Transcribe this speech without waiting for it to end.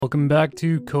Welcome back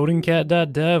to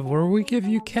codingcat.dev, where we give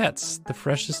you cats the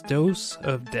freshest dose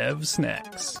of dev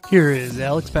snacks. Here is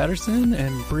Alex Patterson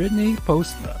and Brittany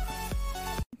Postma.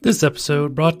 This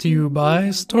episode brought to you by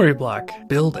Storyblock.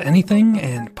 Build anything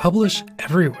and publish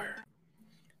everywhere.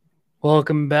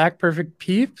 Welcome back, perfect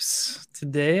peeps.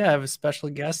 Today I have a special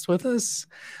guest with us.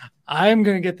 I'm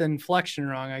going to get the inflection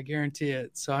wrong, I guarantee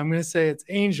it. So I'm going to say it's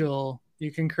Angel.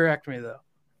 You can correct me, though.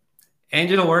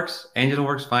 Angel works. Angel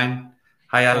works fine.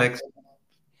 Hi, Alex.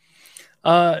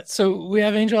 So we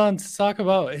have Angel on to talk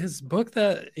about his book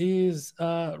that he's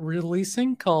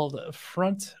releasing called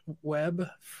Front Web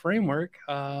Framework.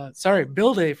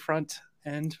 Build a Front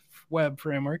End Web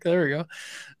Framework. There we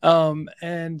go.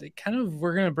 And kind of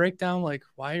we're going to break down like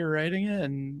why you're writing it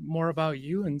and more about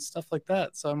you and stuff like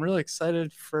that. So I'm really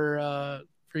excited for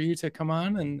you to come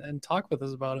on and talk with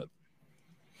us about it.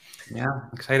 Yeah,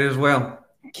 excited as well.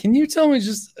 Can you tell me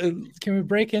can we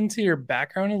break into your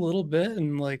background a little bit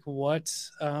and like what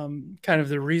kind of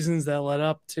the reasons that led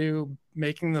up to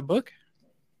making the book?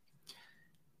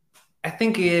 I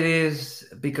think it is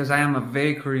because I am a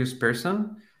very curious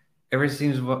person. Ever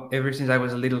since I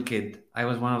was a little kid, I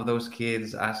was one of those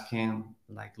kids asking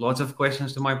like lots of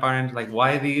questions to my parents, like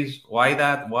why this, why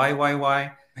that,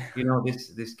 why, you know,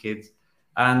 these kids.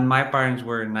 And my parents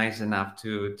were nice enough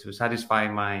to satisfy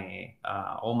my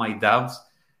all my doubts.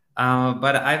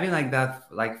 But I've been like that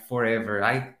like forever.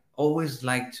 I always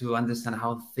like to understand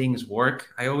how things work.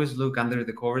 I always look under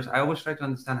the covers. I always try to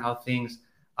understand how things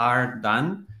are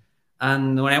done.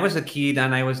 And when I was a kid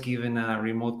and I was given a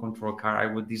remote control car, I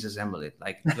would disassemble it,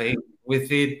 like play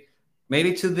with it,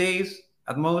 maybe 2 days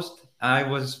at most. I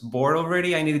was bored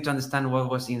already. I needed to understand what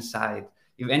was inside.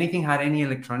 If anything had any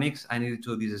electronics, I needed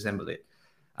to disassemble it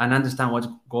and understand what's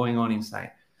going on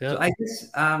inside. Yep. So I guess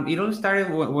it all started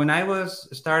when I was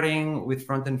starting with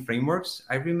front-end frameworks.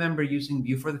 I remember using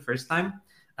Vue for the first time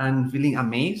and feeling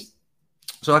amazed.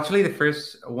 So actually, the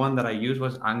first one that I used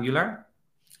was Angular,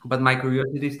 but my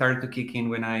curiosity started to kick in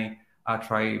when I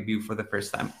tried Vue for the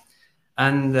first time.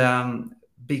 And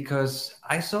because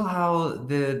I saw how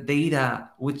the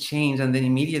data would change, and then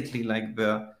immediately, like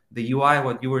the UI,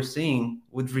 what you were seeing,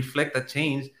 would reflect that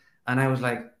change, and I was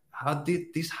like, how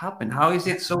did this happen? How is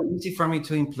it so easy for me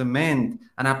to implement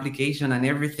an application and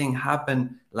everything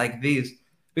happen like this?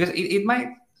 Because it might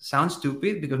sound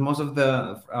stupid because most of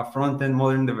the front-end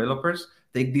modern developers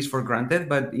take this for granted.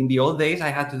 But in the old days, I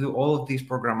had to do all of this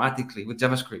programmatically with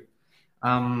JavaScript,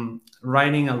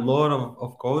 writing a lot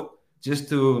of code just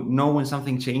to know when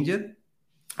something changed.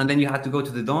 And then you had to go to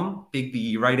the DOM, pick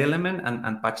the right element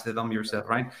and patch the DOM yourself,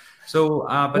 right? So,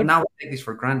 but now I take this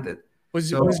for granted. Was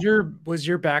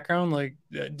your background like?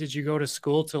 Did you go to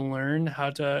school to learn how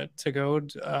to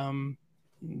code,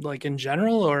 like in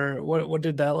general, or what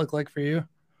did that look like for you?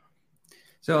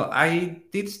 So I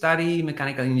did study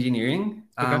mechanical engineering.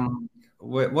 Okay.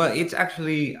 Well, it's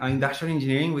actually industrial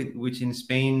engineering, which in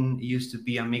Spain used to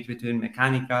be a mix between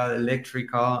mechanical,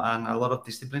 electrical, and a lot of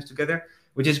disciplines together,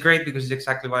 which is great because it's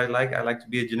exactly what I like. I like to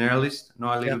be a generalist,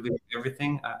 know a little bit of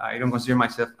everything. I don't consider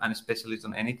myself a specialist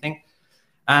on anything.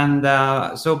 And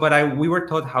we were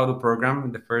taught how to program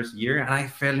in the first year, and I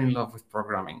fell in love with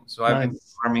programming. So I've been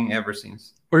programming ever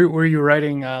since. Were you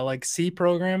writing like C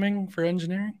programming for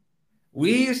engineering?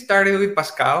 We started with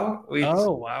Pascal.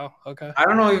 Oh, wow. Okay. I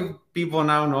don't know if people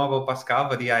now know about Pascal,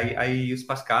 but yeah, I use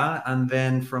Pascal. And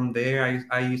then from there,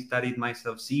 I studied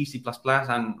myself C, C++,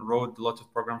 and wrote lots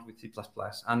of programs with C++.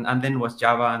 And then was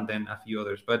Java and then a few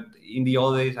others. But in the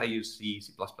old days, I used C,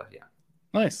 C++, yeah.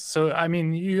 Nice. So, I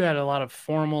mean, you had a lot of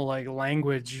formal like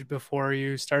language before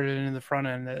you started into the front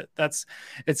end.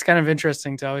 It's kind of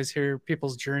interesting to always hear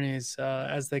people's journeys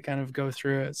as they kind of go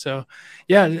through it. So,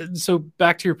 yeah. So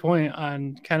back to your point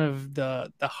on kind of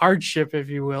the hardship, if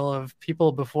you will, of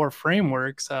people before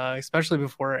frameworks, especially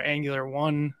before Angular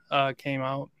 1 came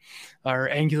out, or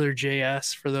Angular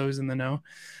JS for those in the know.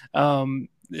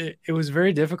 It was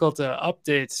very difficult to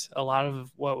update a lot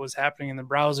of what was happening in the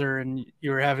browser, and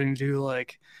you were having to do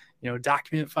like,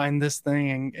 document find this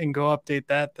thing and go update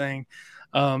that thing.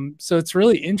 So it's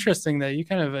really interesting that you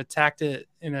kind of attacked it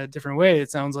in a different way. It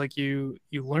sounds like you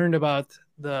learned about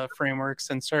the frameworks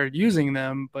and started using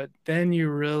them, but then you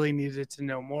really needed to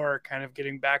know more, kind of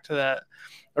getting back to that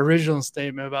original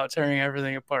statement about tearing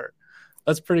everything apart.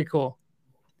 That's pretty cool.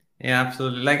 Yeah,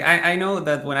 absolutely. Like I know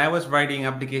that when I was writing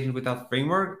applications without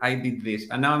framework, I did this,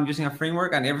 and now I'm using a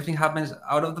framework, and everything happens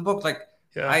out of the box. Like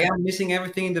I am missing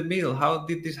everything in the middle. How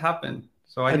did this happen?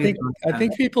 So I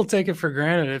think people take it for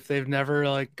granted if they've never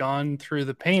like gone through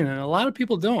the pain, and a lot of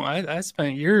people don't. I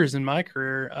spent years in my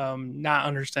career not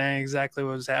understanding exactly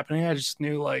what was happening. I just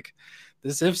knew like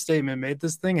this if statement made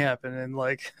this thing happen, and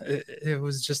like it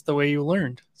was just the way you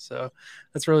learned. So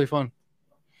that's really fun.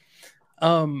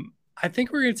 I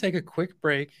think we're going to take a quick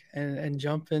break and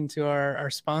jump into our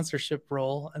sponsorship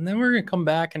role, and then we're going to come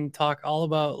back and talk all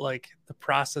about like the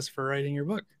process for writing your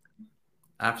book.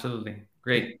 Absolutely.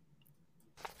 Great.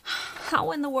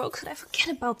 How in the world could I forget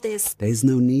about this? There's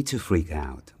no need to freak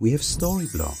out. We have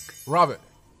Storyblock. Robert,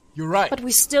 you're right. But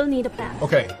we still need a plan.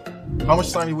 Okay, how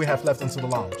much time do we have left until the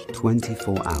launch?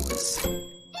 24 hours.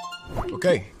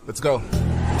 Okay, let's go.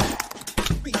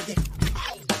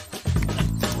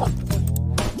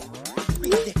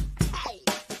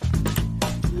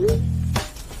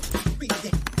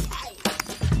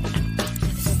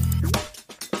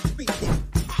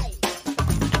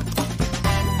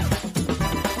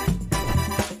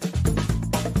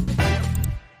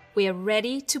 We are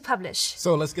ready to publish.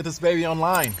 So let's get this baby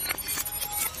online.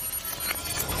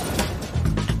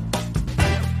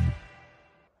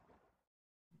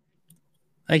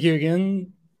 Thank you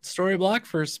again, Storyblock,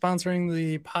 for sponsoring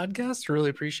the podcast.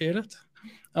 Really appreciate it.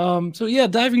 So yeah,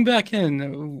 diving back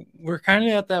in, we're kind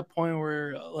of at that point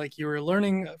where like you were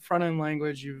learning front end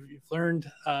language. You've learned.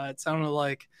 It sounded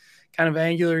like kind of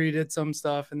Angular. You did some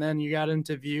stuff, and then you got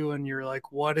into Vue, and you're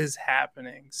like, "What is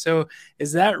happening?" So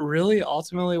is that really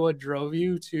ultimately what drove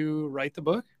you to write the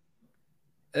book?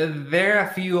 There are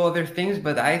a few other things,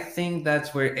 but I think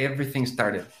that's where everything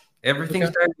started. Everything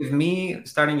Okay. started with me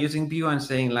starting using Vue and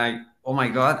saying like, "Oh my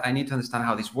God, I need to understand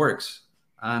how this works."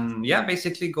 And yeah,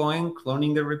 basically going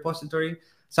cloning the repository.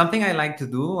 Something I like to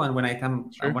do, and when I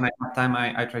Sure. have time,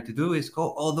 I try to do is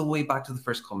go all the way back to the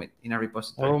first commit in a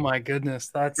repository. Oh my goodness,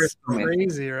 that's First commit.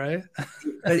 crazy, right?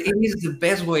 But it is the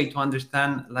best way to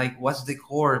understand like what's the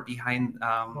core behind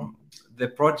the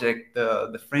project,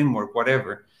 the framework,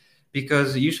 whatever.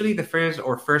 Because usually the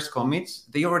first commits,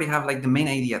 they already have like the main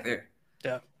idea there.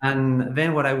 Yeah. And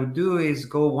then what I would do is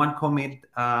go one commit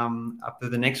after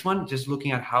the next one, just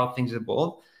looking at how things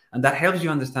evolve. And that helps you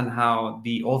understand how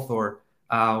the author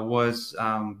was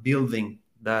building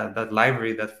that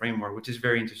library, that framework, which is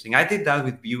very interesting. I did that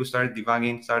with Vue, started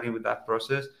debugging, starting with that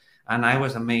process. And I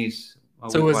was amazed.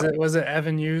 So was it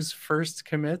Evan Yu's first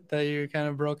commit that you kind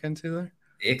of broke into there?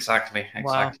 Exactly.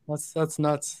 Wow, that's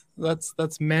nuts.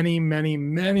 That's many, many,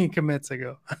 many commits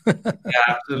ago. Yeah,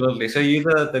 absolutely. So you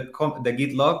the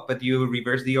git log, but you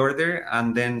reverse the order,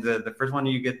 and then the first one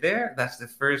you get there, that's the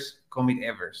first commit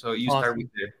ever. So you start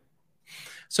with there.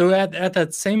 So at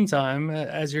that same time,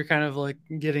 as you're kind of like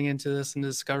getting into this and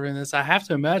discovering this, I have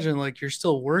to imagine like you're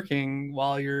still working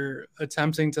while you're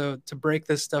attempting to break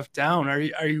this stuff down. Are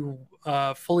you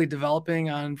fully developing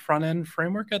on front end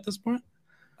framework at this point?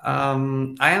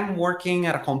 I am working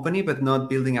at a company, but not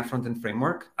building a front-end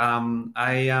framework.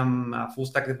 I am a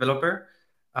full-stack developer.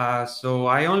 So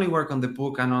I only work on the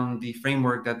book and on the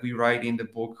framework that we write in the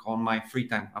book on my free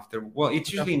time after. Well,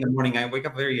 it's usually in the morning. I wake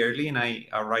up very early and I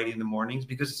write in the mornings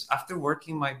because after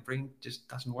working, my brain just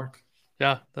doesn't work.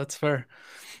 Yeah, that's fair.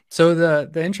 So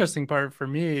the interesting part for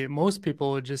me, most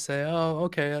people would just say, "Oh,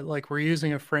 okay, like we're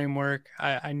using a framework.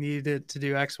 I need it to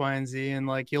do X, Y, and Z," and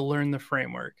like you'll learn the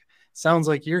framework. Sounds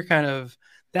like you're kind of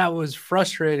that was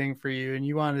frustrating for you, and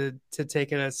you wanted to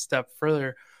take it a step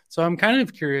further. So I'm kind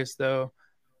of curious though,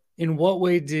 in what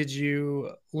way did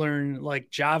you learn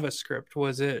like JavaScript?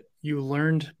 Was it you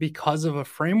learned because of a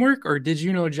framework, or did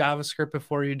you know JavaScript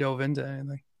before you dove into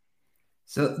anything?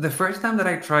 So the first time that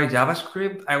I tried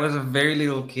JavaScript, I was a very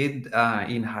little kid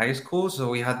in high school. So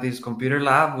we had this computer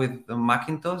lab with the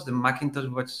Macintosh. The Macintosh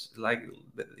was like,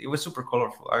 it was super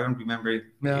colorful. I don't remember it.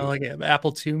 Yeah, like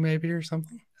Apple II maybe or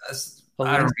something.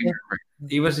 I don't remember.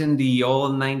 It was in the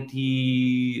old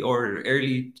 90 or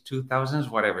early 2000s,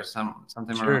 whatever,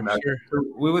 something around that. Sure. So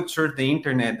we would surf the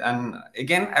internet. And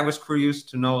again, I was curious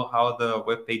to know how the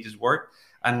web pages work.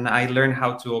 And I learned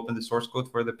how to open the source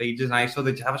code for the pages. And I saw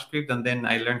the JavaScript, and then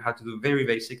I learned how to do very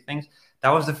basic things.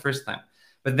 That was the first time.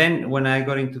 But then when I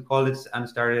got into college and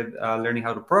started learning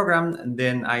how to program, and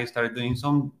then I started doing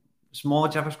some small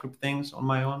JavaScript things on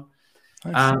my own.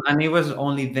 Nice. And it was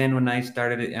only then when I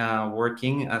started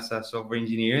working as a software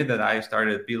engineer that I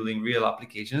started building real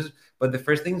applications. But the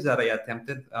first things that I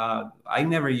attempted, I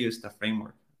never used a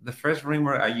framework. The first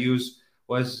framework I used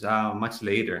was much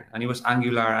later, and it was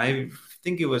Angular. I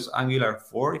think it was Angular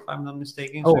 4, if I'm not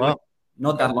mistaken. Oh, So wow.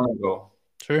 not that long ago.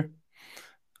 Sure.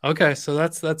 Okay, so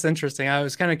that's interesting. I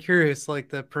was kind of curious, like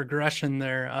the progression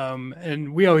there.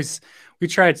 And we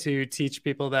try to teach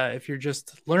people that if you're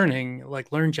just learning,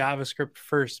 like learn JavaScript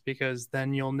first, because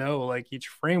then you'll know like each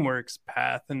framework's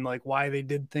path and like why they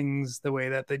did things the way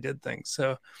that they did things.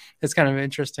 So it's kind of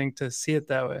interesting to see it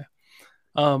that way.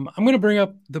 I'm going to bring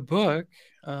up the book.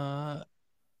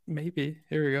 Maybe.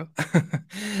 Here we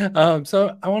go.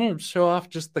 So I want to show off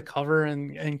just the cover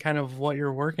and kind of what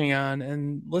you're working on,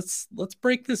 and let's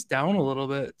break this down a little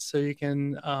bit so you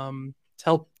can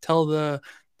tell the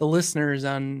listeners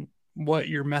on what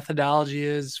your methodology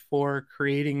is for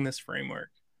creating this framework.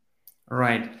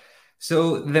 Right.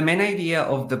 So the main idea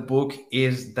of the book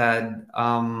is that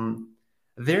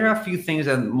there are a few things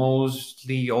that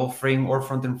mostly all frame or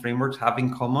front-end frameworks have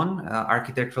in common: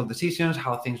 architectural decisions,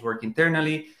 how things work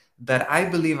internally, that I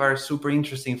believe are super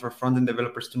interesting for front-end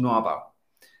developers to know about,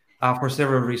 for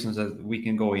several reasons that we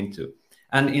can go into.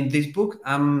 And in this book,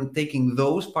 I'm taking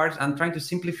those parts and trying to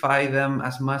simplify them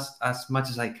as much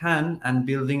as I can, and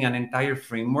building an entire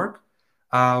framework.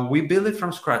 We build it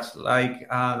from scratch. Like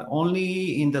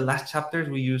only in the last chapters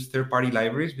we use third-party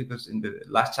libraries, because in the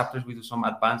last chapters we do some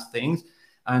advanced things,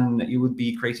 and it would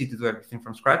be crazy to do everything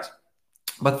from scratch.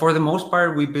 But for the most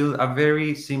part, we build a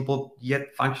very simple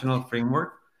yet functional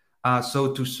framework.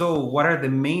 So to show what are the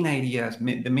main ideas,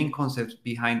 the main concepts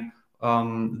behind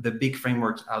the big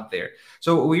frameworks out there.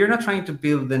 So we are not trying to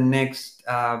build the next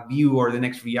Vue or the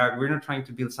next React. We're not trying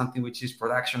to build something which is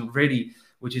production ready,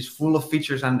 which is full of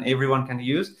features and everyone can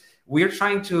use. We are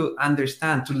trying to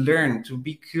understand, to learn, to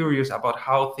be curious about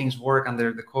how things work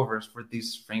under the covers for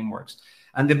these frameworks.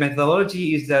 And the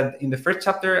methodology is that in the first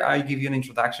chapter, I give you an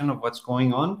introduction of what's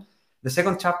going on. The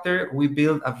second chapter, we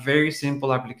build a very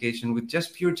simple application with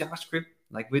just pure JavaScript,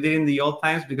 like we did in the old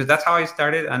times, because that's how I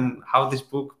started and how this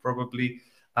book probably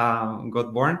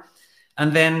got born.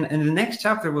 And then in the next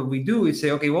chapter, what we do is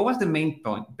say, okay, what was the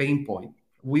pain point?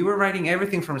 We were writing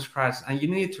everything from scratch, and you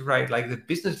need to write like the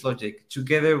business logic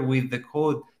together with the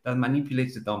code that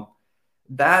manipulates the DOM.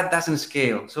 That doesn't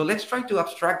scale. So let's try to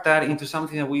abstract that into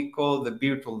something that we call the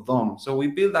virtual DOM. So we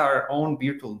build our own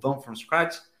virtual DOM from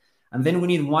scratch. And then we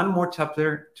need one more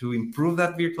chapter to improve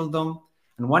that virtual DOM,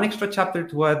 and one extra chapter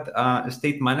to add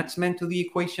state management to the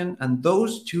equation. And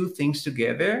those two things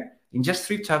together, in just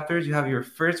 3 chapters, you have your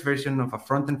first version of a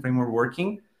front-end framework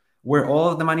working, where all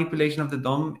of the manipulation of the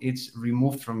DOM is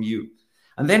removed from you.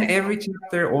 And then every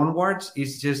chapter onwards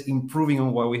is just improving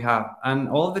on what we have. And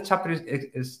all the chapters,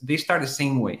 they start the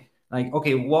same way. Like,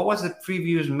 okay, what was the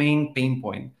previous main pain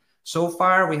point? So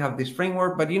far, we have this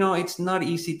framework, but it's not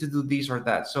easy to do this or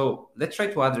that. So let's try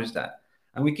to address that.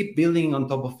 And we keep building on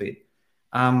top of it.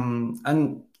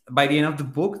 And by the end of the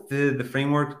book, the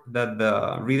framework that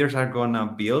the readers are going to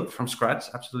build from scratch,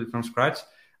 absolutely from scratch,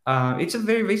 it's a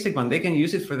very basic one. They can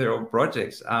use it for their own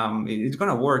projects. It's going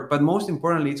to work. But most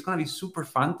importantly, it's going to be super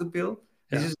fun to build.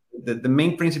 Yeah. This is the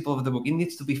main principle of the book. It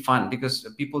needs to be fun,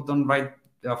 because people don't write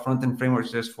front-end frameworks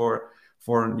just for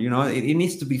it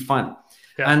needs to be fun.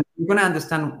 Yeah. And you're going to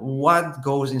understand what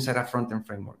goes inside a front-end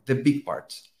framework, the big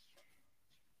parts.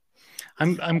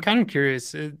 I'm kind of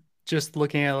curious, just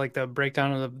looking at like the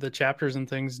breakdown of the chapters and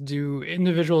things. Do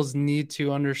individuals need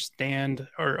to understand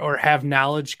or have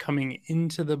knowledge coming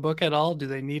into the book at all? Do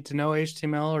they need to know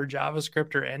HTML or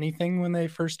JavaScript or anything when they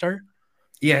first start?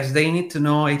 Yes, they need to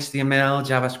know HTML,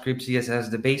 JavaScript, CSS,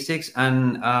 the basics.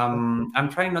 And I'm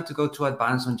trying not to go too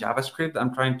advanced on JavaScript.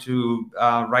 I'm trying to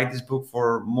write this book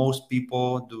for most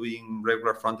people doing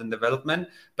regular front-end development,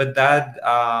 but that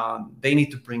they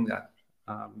need to bring that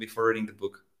before reading the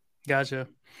book. Gotcha.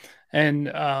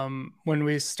 And when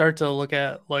we start to look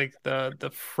at like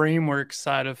the framework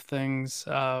side of things,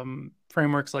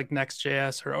 frameworks like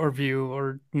Next.js or Vue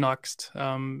or Nuxt,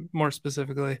 more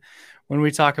specifically, when we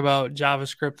talk about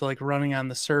JavaScript, like running on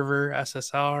the server,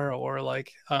 SSR, or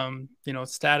like,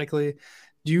 statically,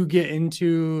 do you get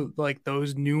into like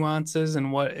those nuances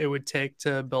and what it would take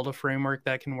to build a framework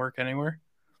that can work anywhere?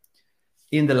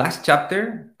 In the last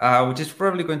chapter, which is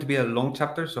probably going to be a long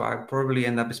chapter, so I'll probably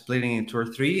end up splitting it in 2 or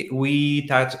 3, we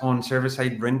touch on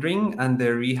server-side rendering and the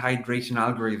rehydration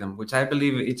algorithm, which I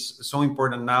believe it's so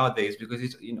important nowadays because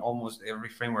it's in almost every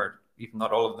framework, if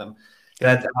not all of them.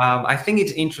 Yeah. That I think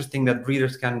it's interesting that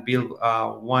readers can build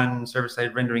one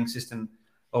server-side rendering system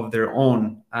of their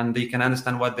own, and they can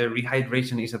understand what the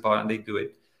rehydration is about, and they do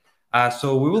it.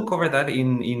 So we will cover that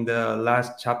in the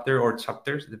last chapter or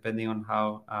chapters, depending on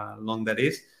how long that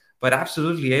is. But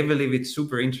absolutely, I believe it's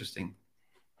super interesting.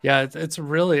 Yeah, it's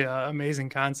really an amazing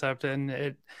concept, and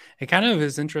it kind of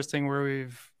is interesting where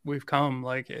we've come.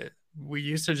 Like we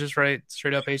used to just write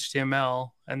straight up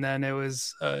HTML, and then it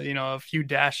was a few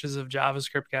dashes of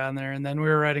JavaScript got in there, and then we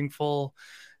were writing full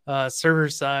server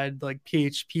side like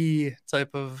PHP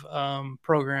type of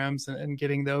programs and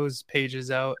getting those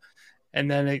pages out. And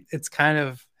then it's kind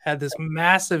of had this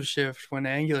massive shift when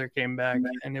Angular came back,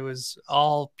 and it was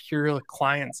all pure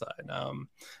client side.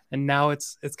 And now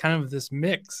it's kind of this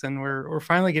mix, and we're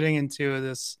finally getting into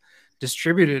this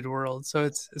distributed world. So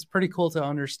it's pretty cool to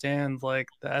understand like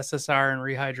the SSR and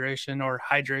rehydration or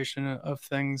hydration of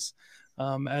things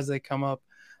as they come up.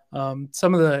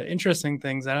 Some of the interesting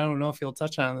things, and I don't know if you'll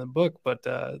touch on in the book, but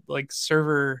like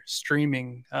server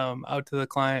streaming out to the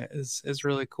client is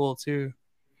really cool too.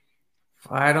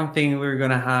 I don't think we're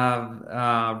gonna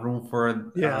have room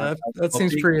for Yeah, that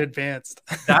seems topic. pretty advanced.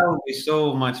 That would be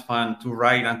so much fun to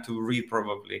write and to read,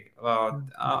 probably.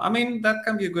 I mean, that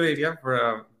can be a good idea for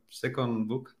a second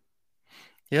book.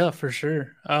 Yeah, for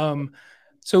sure.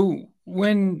 So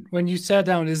when you sat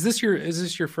down, is this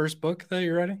your first book that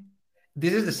you're writing?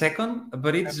 This is the second,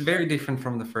 but it's very different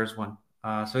from the first one.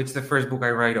 So it's the first book I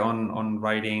write on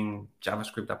writing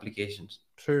JavaScript applications.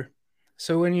 Sure.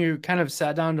 So when you kind of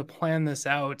sat down to plan this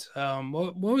out,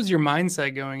 what was your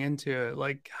mindset going into it?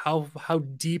 Like how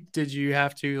deep did you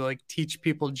have to like teach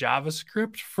people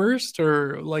JavaScript first,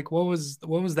 or like what was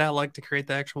that like to create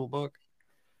the actual book?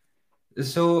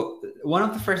 So one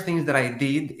of the first things that I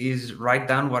did is write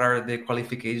down what are the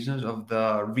qualifications of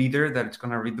the reader that's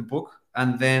going to read the book,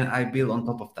 and then I build on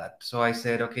top of that. So I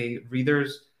said, okay,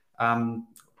 readers um,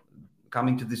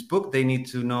 coming to this book, they need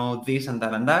to know this and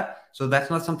that and that. So that's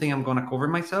not something I'm going to cover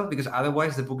myself, because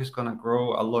otherwise the book is going to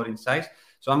grow a lot in size.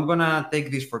 So I'm going to take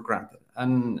this for granted,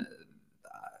 and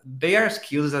they are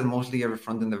skills that mostly every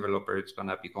front-end developer is going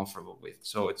to be comfortable with.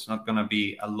 So it's not going to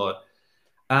be a lot.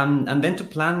 And then to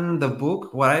plan the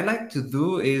book, what I like to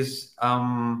do is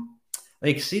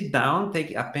like sit down,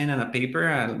 take a pen and a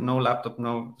paper, no laptop,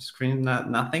 no screen,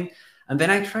 nothing. And then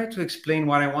I try to explain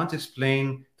what I want to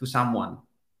explain to someone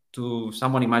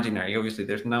imaginary. Obviously,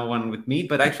 there's no one with me,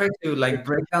 but I try to like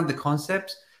break down the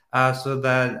concepts so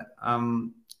that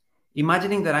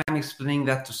imagining that I'm explaining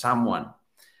that to someone.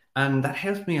 And that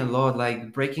helps me a lot,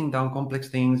 like breaking down complex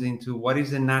things into what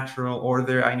is the natural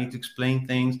order I need to explain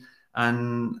things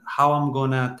and how I'm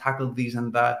gonna tackle this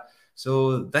and that.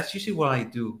 So that's usually what I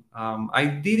do. I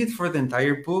did it for the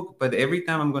entire book, but every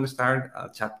time I'm gonna start a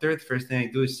chapter, the first thing I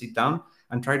do is sit down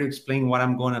and try to explain what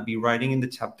I'm gonna be writing in the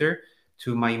chapter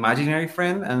to my imaginary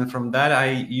friend, and from that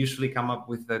I usually come up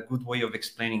with a good way of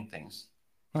explaining things.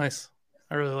 Nice.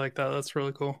 I really like that. That's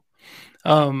really cool.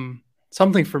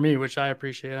 Something for me, which I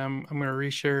appreciate. I'm going to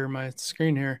reshare my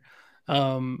screen here.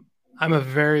 I'm a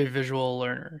very visual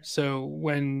learner. So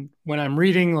when I'm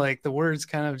reading, like the words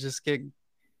kind of just get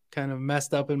kind of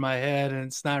messed up in my head and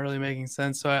it's not really making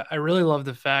sense. So I really love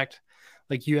the fact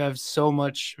like you have so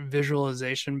much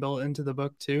visualization built into the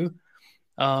book too.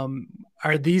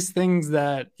 Are these things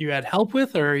that you had help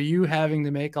with, or are you having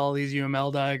to make all these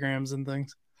UML diagrams and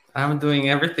things? I'm doing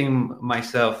everything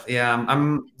myself. Yeah,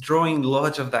 I'm drawing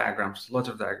lots of diagrams, lots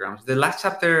of diagrams. The last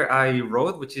chapter I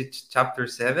wrote, which is chapter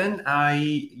 7, I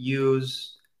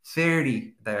use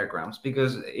 30 diagrams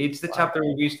because it's the chapter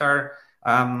where we start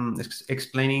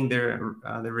explaining the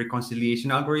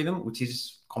reconciliation algorithm, which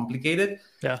is complicated.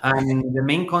 Yeah. And the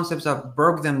main concepts I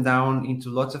broke them down into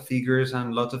lots of figures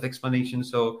and lots of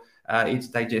explanations. So it's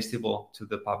digestible to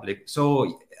the public.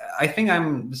 So I think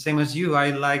I'm the same as you. I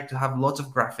like to have lots of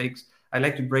graphics. I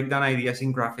like to break down ideas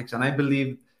in graphics. And I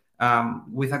believe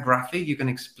with a graphic, you can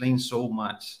explain so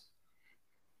much.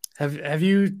 Have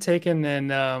you taken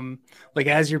and like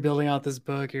as you're building out this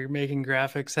book, you're making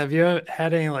graphics, have you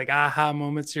had any like aha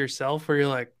moments yourself where you're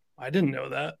like, I didn't know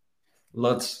that?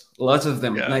 Lots of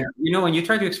them. Yeah. Like, you know, when you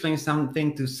try to explain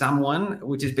something to someone,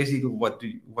 which is basically what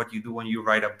you do when you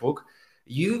write a book,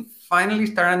 you finally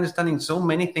start understanding so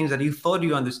many things that you thought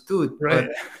you understood, Right.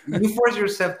 but you force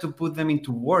yourself to put them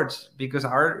into words because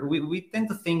we tend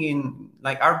to think in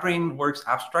like our brain works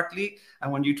abstractly,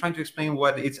 and when you're trying to explain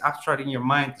what it's abstract in your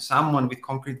mind to someone with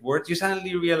concrete words, you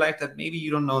suddenly realize that maybe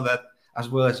you don't know that as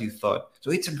well as you thought.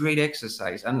 So it's a great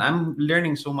exercise, and I'm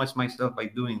learning so much myself by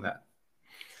doing that.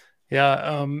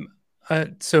 Yeah.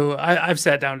 So I've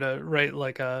sat down to write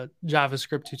like a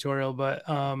JavaScript tutorial, but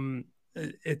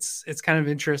it's kind of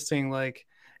interesting. Like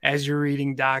as you're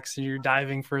reading docs and you're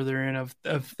diving further in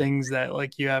of things that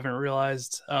like you haven't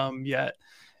realized yet,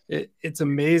 it's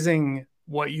amazing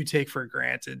what you take for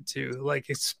granted too. Like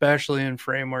especially in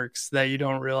frameworks that you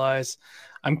don't realize.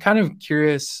 I'm kind of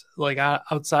curious, like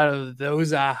outside of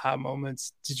those aha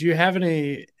moments, did you have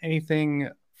anything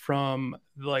from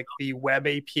like the web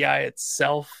API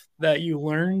itself that you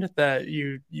learned that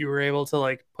you were able to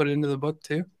like put into the book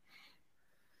too?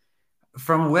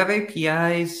 From web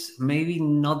APIs, maybe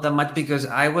not that much because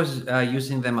I was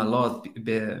using them a lot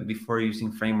before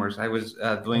using frameworks. I was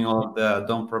doing all of the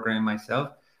DOM programming myself,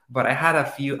 but I had a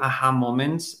few aha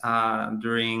moments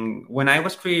during when I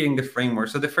was creating the framework.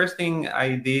 So the first thing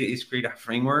I did is create a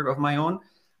framework of my own,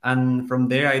 and from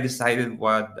there I decided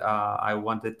what I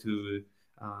wanted to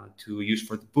to use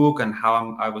for the book and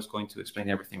how I was going to explain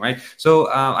everything, right? So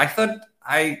I thought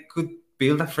I could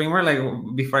build a framework. Like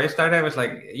before I started, I was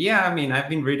like, yeah, I mean, I've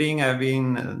been reading, I've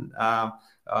been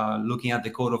looking at the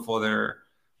code of other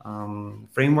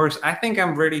frameworks. I think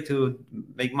I'm ready to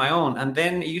make my own. And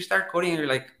then you start coding and you're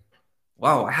like,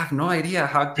 wow, I have no idea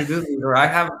how to do this, or I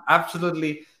have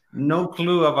absolutely no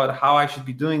clue about how I should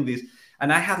be doing this.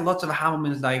 And I had lots of aha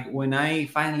moments, like when I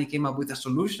finally came up with a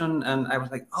solution and I was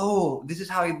like, oh, this is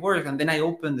how it works. And then I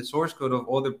opened the source code of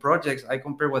other projects. I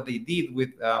compare what they did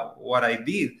with what I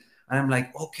did. And I'm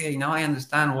like, okay, now I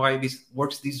understand why this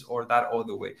works this or that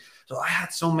other way. So I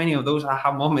had so many of those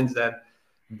aha moments that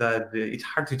it's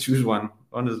hard to choose one,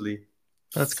 honestly.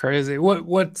 That's crazy.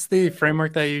 What's the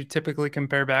framework that you typically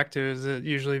compare back to? Is it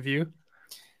usually Vue?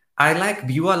 I like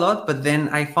Vue a lot, but then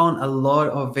I found a lot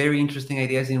of very interesting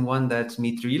ideas in one that's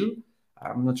Mithril.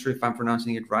 I'm not sure if I'm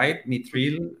pronouncing it right.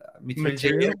 Mithril JS.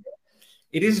 Material?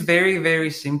 It is very, very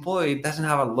simple. It doesn't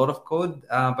have a lot of code,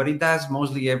 but it does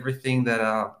mostly everything that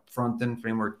a front-end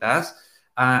framework does.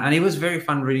 And it was very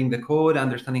fun reading the code,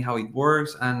 understanding how it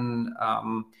works. And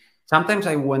sometimes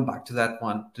I went back to that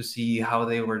one to see how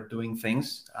they were doing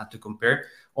things to compare.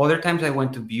 Other times I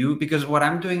went to Vue because what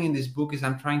I'm doing in this book is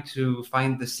I'm trying to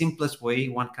find the simplest way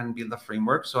one can build a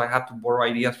framework. So I have to borrow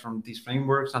ideas from these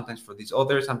frameworks, sometimes for these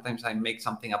others, sometimes I make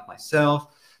something up myself.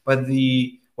 But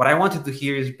what I wanted to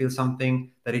hear is build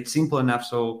something that it's simple enough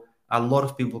so a lot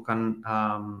of people can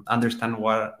understand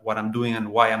what I'm doing and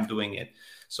why I'm doing it.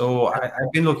 So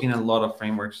I've been looking at a lot of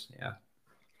frameworks. Yeah.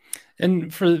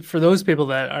 And for those people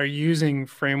that are using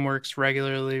frameworks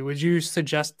regularly, would you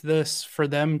suggest this for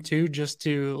them too, just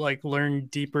to like learn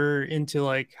deeper into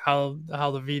like how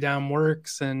the VDOM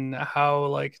works and how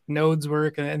like nodes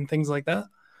work and things like that?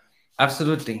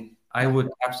 Absolutely. I would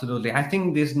absolutely. I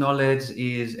think this knowledge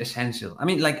is essential. I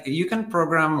mean, like you can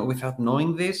program without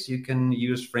knowing this, you can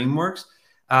use frameworks,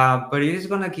 but it is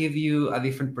going to give you a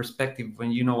different perspective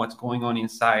when you know what's going on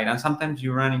inside. And sometimes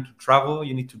you run into trouble,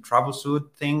 you need to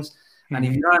troubleshoot things. And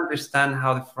if you don't understand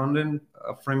how the front end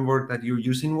framework that you're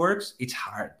using works, it's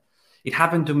hard. It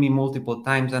happened to me multiple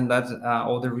times. And that's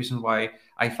all the reason why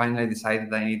I finally decided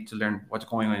that I need to learn what's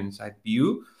going on inside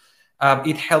Vue.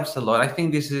 It helps a lot. I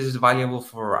think this is valuable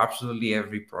for absolutely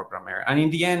every programmer. And in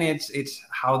the end, it's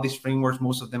how these frameworks,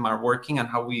 most of them are working and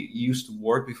how we used to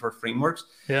work before frameworks.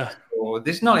 Yeah. So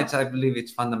this knowledge, I believe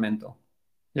it's fundamental.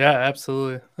 Yeah,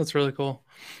 absolutely. That's really cool.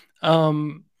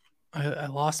 I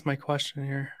lost my question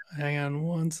here. Hang on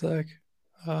one sec.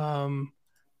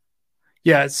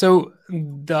 Yeah, so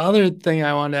the other thing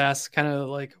I wanted to ask, kind of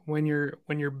like when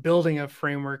you're building a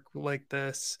framework like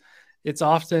this, it's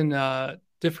often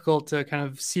difficult to kind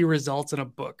of see results in a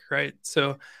book, right?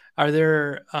 So are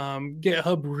there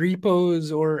GitHub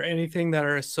repos or anything that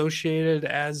are associated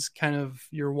as kind of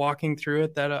you're walking through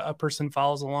it that a person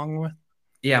follows along with?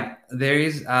 Yeah, there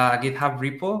is a GitHub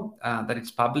repo that it's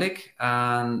public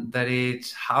and that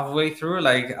it's halfway through.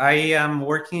 Like I am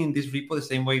working in this repo the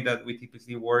same way that we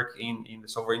typically work in the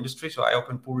software industry. So I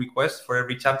open pull requests for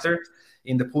every chapter.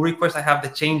 In the pull request, I have the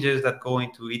changes that go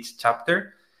into each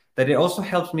chapter. That it also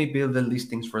helps me build the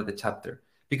listings for the chapter.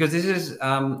 Because this is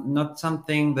not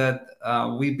something that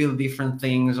we build different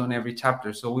things on every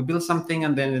chapter. So we build something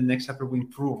and then the next chapter we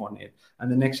improve on it. And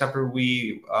the next chapter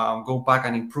we go back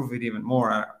and improve it even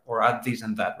more or add this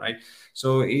and that, right?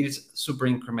 So it's super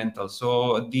incremental.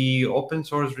 So the open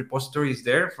source repository is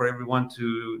there for everyone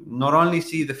to not only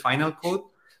see the final code,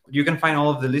 but you can find all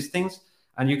of the listings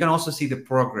and you can also see the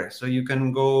progress. So you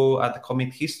can go at the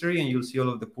commit history and you'll see all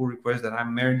of the pull requests that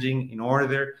I'm merging in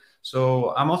order.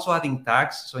 So I'm also adding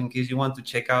tags. So in case you want to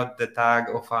check out the tag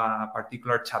of a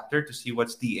particular chapter to see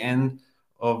what's the end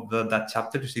of that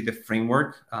chapter, to see the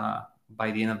framework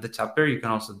by the end of the chapter, you can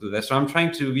also do that. So I'm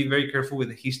trying to be very careful with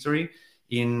the history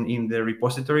in the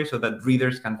repository so that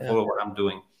readers can follow what I'm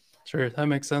doing. Sure, that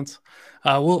makes sense.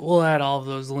 We'll add all of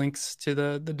those links to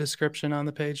the description on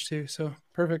the page too. So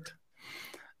perfect.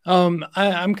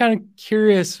 I'm kind of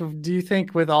curious. Do you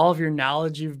think with all of your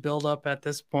knowledge you've built up at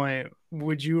this point,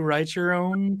 would you write your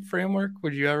own framework?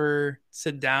 Would you ever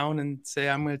sit down and say,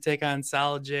 I'm going to take on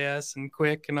Solid.js and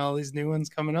Quick and all these new ones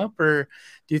coming up? Or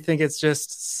do you think it's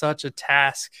just such a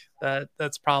task that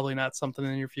that's probably not something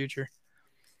in your future?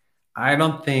 I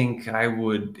don't think I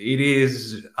would. It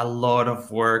is a lot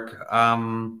of work.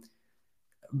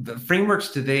 The frameworks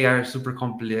today are super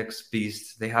complex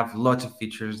beasts. They have lots of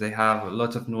features, they have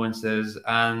lots of nuances,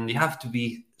 and you have to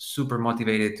be super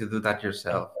motivated to do that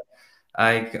yourself.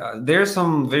 Like there are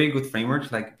some very good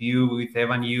frameworks like Vue with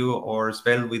Evan You or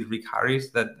Svelte with Rick Harris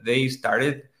that they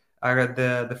started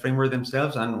the framework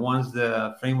themselves, and once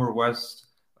the framework was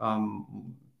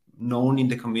known in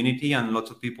the community and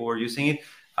lots of people were using it,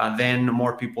 then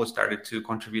more people started to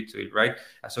contribute to it, right?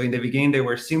 So in the beginning they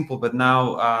were simple, but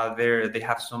now they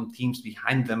have some teams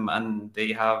behind them, and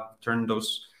they have turned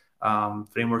those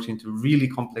frameworks into really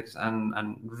complex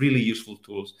and really useful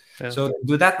tools. Yeah. So to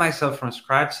do that myself from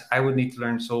scratch, I would need to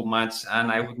learn so much,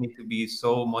 and I would need to be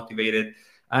so motivated.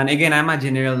 And again, I'm a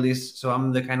generalist, so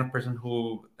I'm the kind of person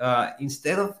who,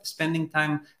 instead of spending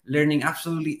time learning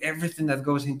absolutely everything that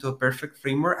goes into a perfect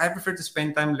framework, I prefer to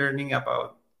spend time learning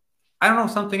about, I don't know,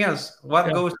 something else.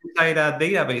 What goes inside a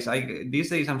database? These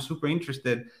days, I'm super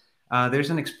interested.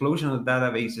 There's an explosion of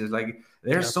databases. Like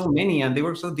there's so many, and they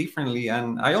work so differently.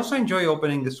 And I also enjoy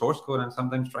opening the source code and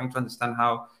sometimes trying to understand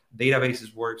how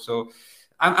databases work. So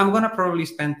I'm gonna probably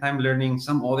spend time learning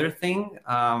some other thing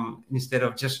instead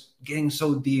of just getting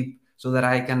so deep, so that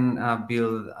I can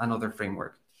build another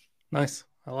framework. Nice.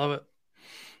 I love it.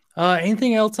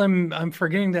 Anything else I'm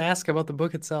forgetting to ask about the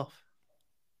book itself?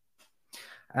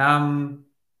 About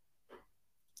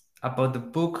the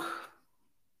book,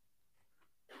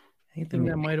 Anything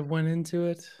that might have went into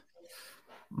it?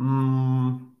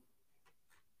 mm,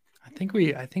 I think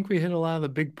we hit a lot of the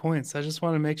big points. I just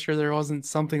want to make sure there wasn't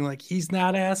something like he's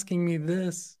not asking me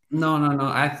this. no.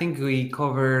 I think we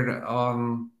covered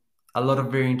a lot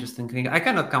of very interesting things. I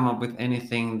cannot come up with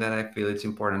anything that I feel it's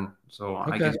important. So I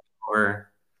Okay. guess we're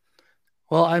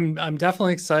Well, I'm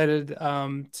definitely excited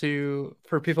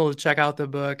for people to check out the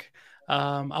book.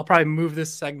 I'll probably move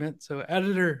this segment, so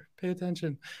editor, pay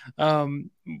attention.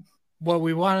 What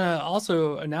we want to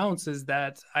also announce is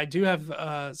that I do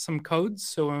have some codes.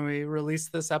 So when we release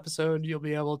this episode, you'll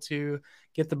be able to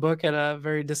get the book at a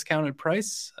very discounted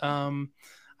price.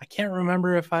 I can't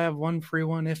remember if I have one free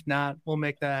one. If not, we'll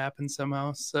make that happen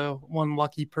somehow. So one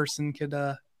lucky person could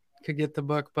get the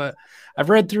book. But I've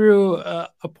read through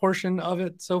a portion of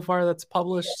it so far that's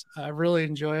published. I really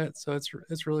enjoy it, so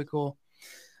it's really cool.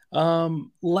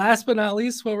 Last but not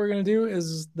least, what we're going to do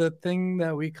is the thing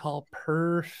that we call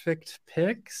perfect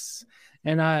picks.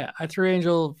 And I threw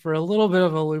Angel for a little bit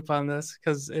of a loop on this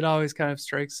because it always kind of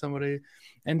strikes somebody.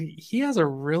 And he has a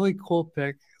really cool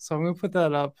pick. So I'm going to put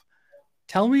that up.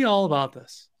 Tell me all about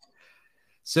this.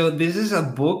 So this is a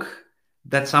book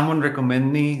that someone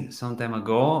recommended me some time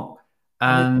ago,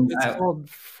 and it's called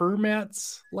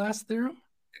Fermat's Last Theorem.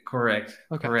 Correct.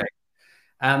 Okay. Correct.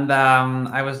 And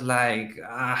I was like,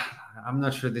 I'm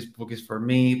not sure this book is for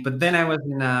me. But then I was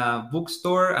in a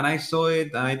bookstore and I saw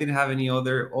it, and I didn't have any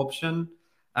other option.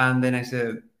 And then I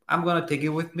said, I'm gonna take it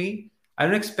with me. I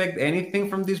don't expect anything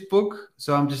from this book,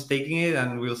 so I'm just taking it,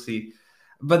 and we'll see.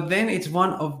 But then it's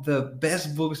one of the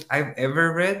best books I've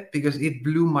ever read because it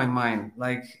blew my mind.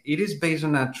 Like, it is based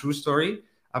on a true story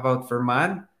about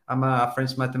Fermat. I'm a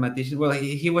French mathematician. Well,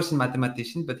 he was a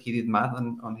mathematician, but he did math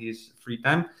on his free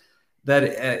time.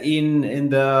 That in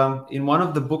one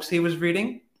of the books he was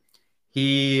reading,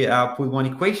 he put one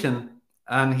equation,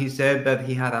 and he said that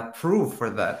he had a proof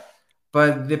for that,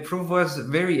 but the proof was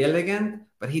very elegant,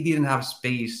 but he didn't have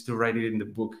space to write it in the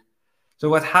book. So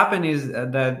what happened is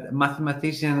that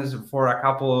mathematicians for a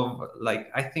couple of, like,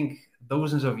 I think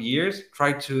dozens of years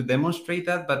tried to demonstrate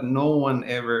that, but no one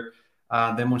ever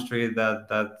demonstrated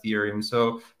that theorem.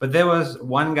 So, but there was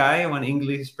one guy, one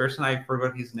English person, I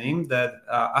forgot his name, that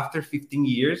after 15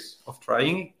 years of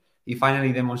trying, he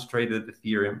finally demonstrated the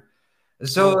theorem.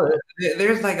 So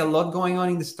there's like a lot going on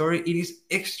in the story. It is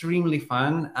extremely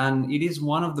fun, and it is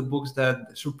one of the books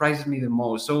that surprises me the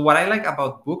most. So what I like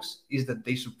about books is that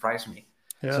they surprise me.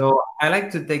 Yeah. So I like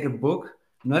to take a book,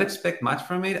 not expect much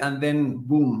from it, and then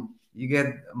boom, you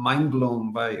get mind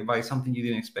blown by something you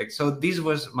didn't expect. So this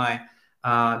was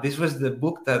the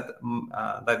book that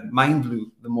mind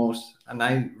blew the most, and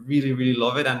I really, really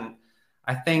love it. And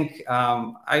I think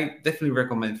I definitely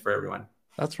recommend it for everyone.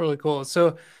 That's really cool.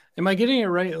 So am I getting it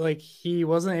right? Like, he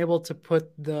wasn't able to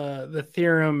put the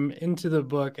theorem into the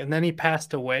book, and then he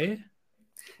passed away?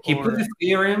 He put the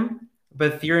theorem,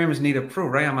 but theorems need a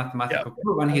proof, right? A mathematical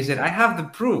proof. And he said, I have the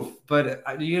proof, but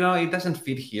it doesn't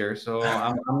fit here. So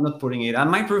I'm not putting it.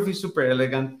 And my proof is super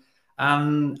elegant.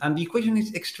 And the equation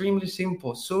is extremely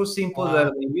simple. So simple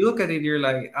that when you look at it, you're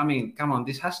like, I mean, come on,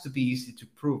 this has to be easy to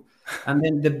prove. And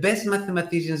then the best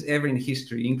mathematicians ever in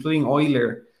history, including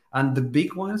Euler, and the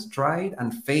big ones, tried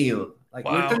and failed. Like,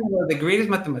 we're talking about the greatest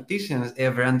mathematicians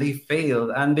ever, and they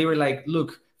failed. And they were like,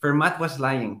 look, Fermat was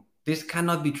lying. This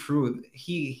cannot be true.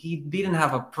 He didn't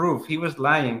have a proof. He was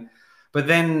lying. But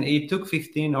then it took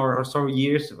 15 or so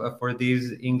years for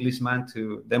this Englishman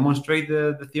to demonstrate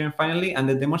the theorem finally. And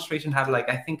the demonstration had, like,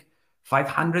 I think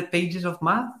 500 pages of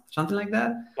math, something like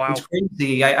that. It's Wow.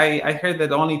 crazy. I heard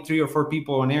that only 3 or 4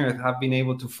 people on Earth have been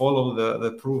able to follow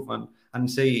the proof and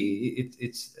say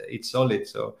it's solid.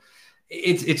 So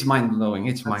it's mind blowing.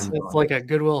 It's mind It's blowing. like a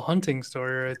Goodwill Hunting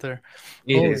story right there.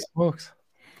 It Holy is. smokes.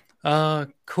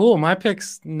 Cool. My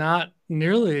pick's not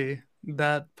nearly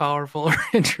that powerful or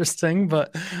interesting,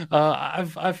 but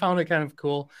I found it kind of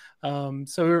cool.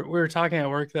 So we were talking at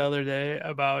work the other day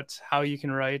about how you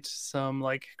can write some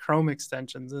like Chrome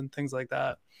extensions and things like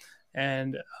that.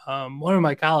 And one of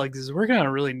my colleagues is working on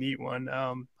a really neat one.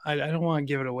 I don't want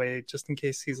to give it away just in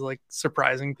case he's like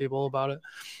surprising people about it.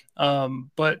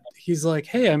 But he's like,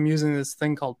 hey, I'm using this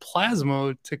thing called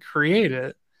Plasmo to create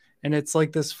it. And it's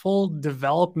like this full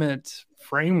development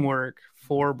framework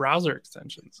for browser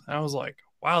extensions. And I was like,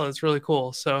 wow, that's really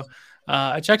cool. So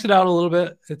I checked it out a little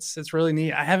bit. It's really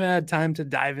neat. I haven't had time to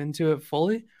dive into it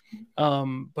fully,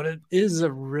 but it is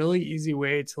a really easy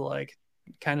way to like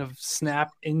kind of snap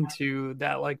into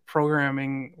that like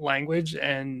programming language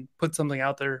and put something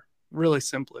out there really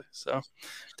simply. So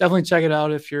definitely check it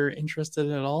out if you're interested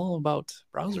at all about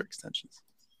browser extensions.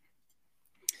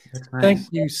 That's Thank nice.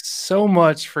 you so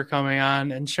much for coming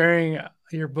on and sharing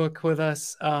your book with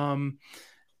us.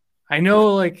 I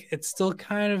know like it's still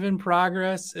kind of in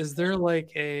progress. Is there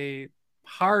like a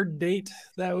hard date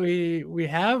that we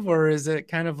have, or is it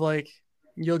kind of like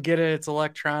you'll get it, it's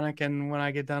electronic, and when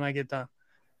I get done, I get done?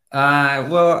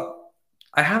 Well,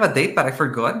 I have a date, but I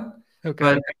forgot. Okay.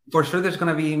 But for sure, there's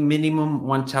going to be minimum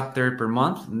one chapter per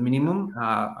month, minimum.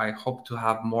 I hope to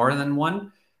have more than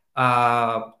one.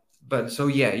 Uh, but so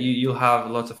yeah, you'll have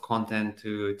lots of content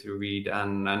to read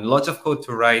and lots of code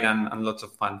to write and lots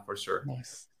of fun for sure.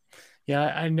 Nice. Yeah,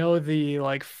 I know the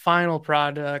like final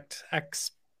product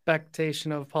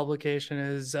expectation of publication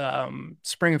is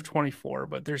spring of 24,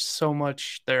 but there's so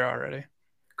much there already.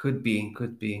 Could be,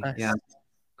 could be. Yeah, Nice.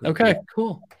 could be. Okay,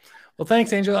 cool. Well,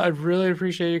 thanks, Angel. I really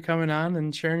appreciate you coming on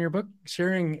and sharing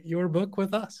your book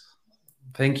with us.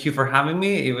 Thank you for having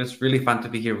me. It was really fun to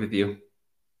be here with you.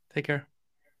 Take care.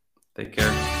 Take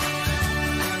care.